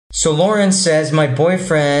So Lauren says, my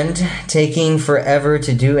boyfriend taking forever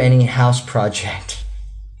to do any house project.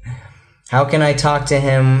 How can I talk to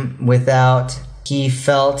him without he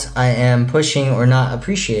felt I am pushing or not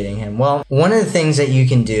appreciating him? Well, one of the things that you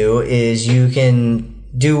can do is you can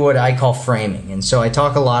do what I call framing. And so I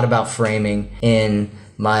talk a lot about framing in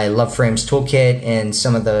my Love Frames Toolkit and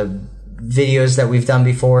some of the videos that we've done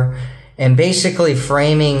before. And basically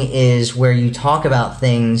framing is where you talk about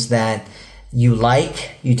things that you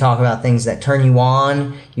like, you talk about things that turn you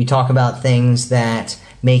on, you talk about things that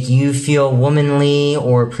make you feel womanly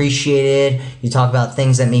or appreciated, you talk about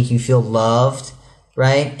things that make you feel loved,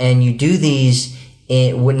 right? And you do these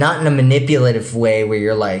not in a manipulative way where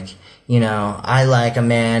you're like, you know, I like a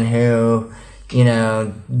man who, you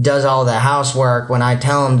know, does all the housework when I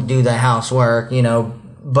tell him to do the housework, you know,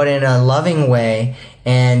 but in a loving way,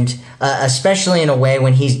 and especially in a way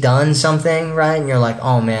when he's done something, right? And you're like,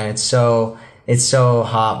 oh man, it's so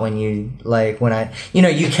hot when you, like, when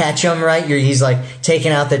you catch him, right? He's like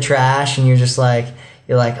taking out the trash and you're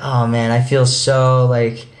like, oh man, I feel so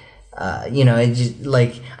like, it just,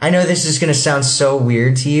 like, I know this is going to sound so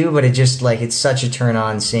weird to you, but it just, like, it's such a turn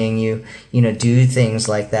on seeing you, do things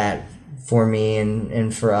like that for me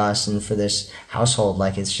and for us and for this household.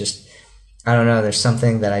 Like, it's just, I don't know, there's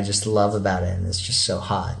something that I just love about it, and it's just so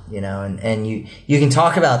hot, and you can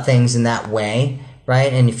talk about things in that way,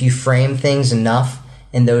 right? And if you frame things enough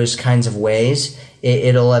in those kinds of ways,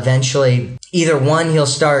 it'll eventually, either one, he'll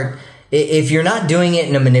start, if you're not doing it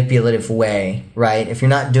in a manipulative way, right? If you're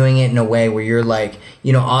not doing it in a way where you're like,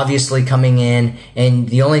 obviously coming in and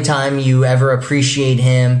the only time you ever appreciate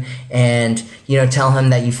him and, tell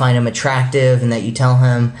him that you find him attractive and that you tell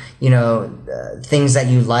him, things that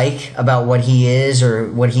you like about what he is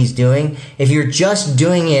or what he's doing. If you're just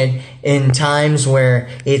doing it in times where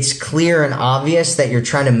it's clear and obvious that you're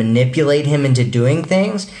trying to manipulate him into doing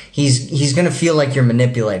things, he's going to feel like you're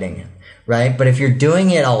manipulating him. Right? But if you're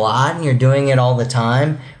doing it a lot and you're doing it all the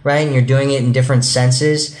time, right? And you're doing it in different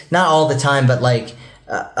senses, not all the time, but like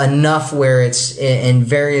enough where it's in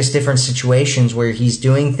various different situations where he's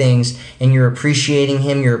doing things and you're appreciating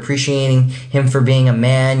him for being a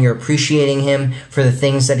man, you're appreciating him for the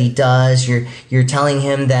things that he does, you're telling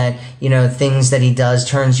him that, things that he does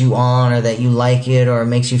turns you on or that you like it or it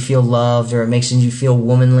makes you feel loved or it makes you feel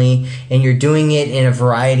womanly, and you're doing it in a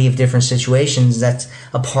variety of different situations. That's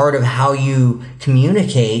a part of how you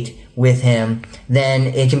communicate with him. Then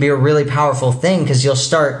it can be a really powerful thing because you'll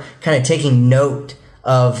start kind of taking note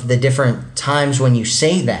of the different times when you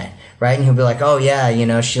say that, right? And he'll be like, oh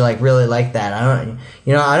yeah, she like really liked that. I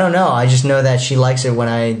don't know. I just know that she likes it when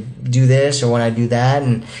I do this or when I do that.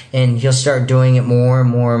 And he'll start doing it more and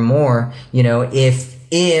more and more,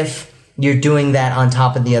 if you're doing that on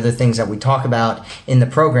top of the other things that we talk about in the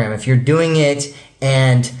program. If you're doing it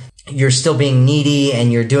and you're still being needy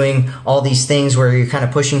and you're doing all these things where you're kind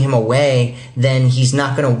of pushing him away, then he's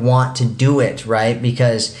not going to want to do it, right?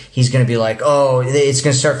 Because he's going to be like, oh, it's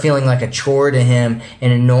going to start feeling like a chore to him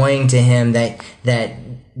and annoying to him that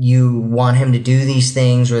you want him to do these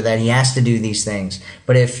things or that he has to do these things.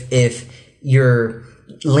 But if you're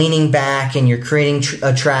leaning back and you're creating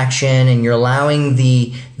attraction and you're allowing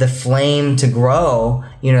the flame to grow,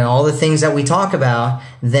 all the things that we talk about,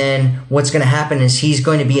 then what's going to happen is he's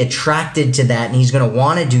going to be attracted to that and he's going to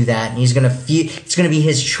want to do that and he's going to feel, it's going to be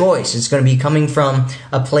his choice. It's going to be coming from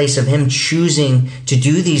a place of him choosing to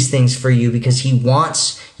do these things for you because he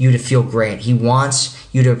wants you to feel great. He wants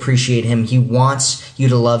you to appreciate him. He wants you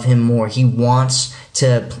to love him more. He wants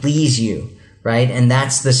to please you, right? And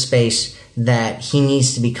that's the space that he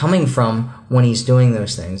needs to be coming from when he's doing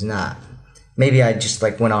those things. Maybe I just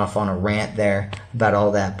like went off on a rant there about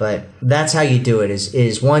all that, but that's how you do it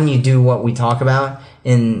is one, you do what we talk about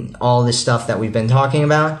in all this stuff that we've been talking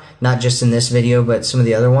about, not just in this video, but some of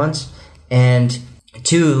the other ones. And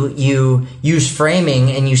two, you use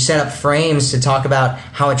framing and you set up frames to talk about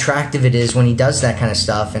how attractive it is when he does that kind of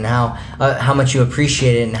stuff and how much you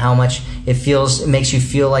appreciate it and how much it makes you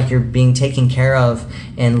feel like you're being taken care of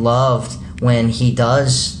and loved when he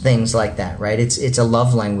does things like that, right? It's a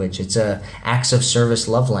love language. It's a acts of service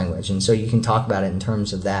love language. And so you can talk about it in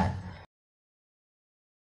terms of that.